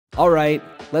Alright,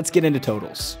 let's get into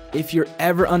totals. If you're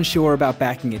ever unsure about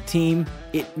backing a team,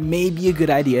 it may be a good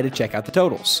idea to check out the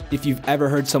totals. If you've ever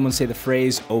heard someone say the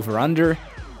phrase over-under,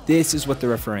 this is what they're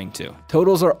referring to.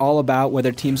 Totals are all about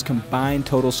whether teams' combined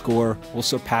total score will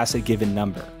surpass a given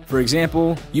number. For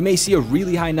example, you may see a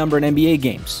really high number in NBA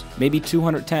games, maybe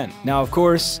 210. Now, of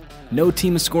course, no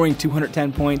team is scoring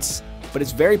 210 points, but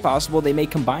it's very possible they may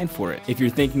combine for it. If you're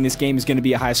thinking this game is going to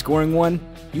be a high-scoring one,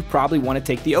 you probably want to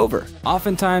take the over.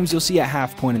 Oftentimes, you'll see a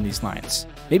half point in these lines.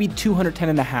 Maybe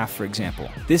 210.5, for example.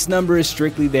 This number is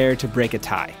strictly there to break a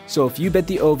tie. So if you bet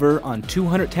the over on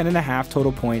 210.5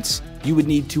 total points, you would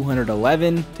need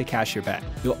 211 to cash your bet.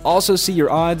 You'll also see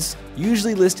your odds,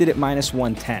 usually listed at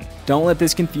 -110. Don't let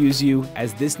this confuse you,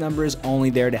 as this number is only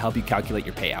there to help you calculate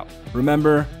your payout.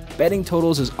 Remember, betting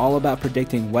totals is all about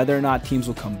predicting whether or not teams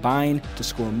will combine to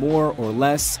score more or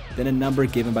less than a number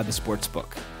given by the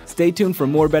sportsbook. Stay tuned for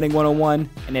more Betting 101,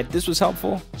 and if this was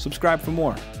helpful, subscribe for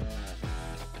more.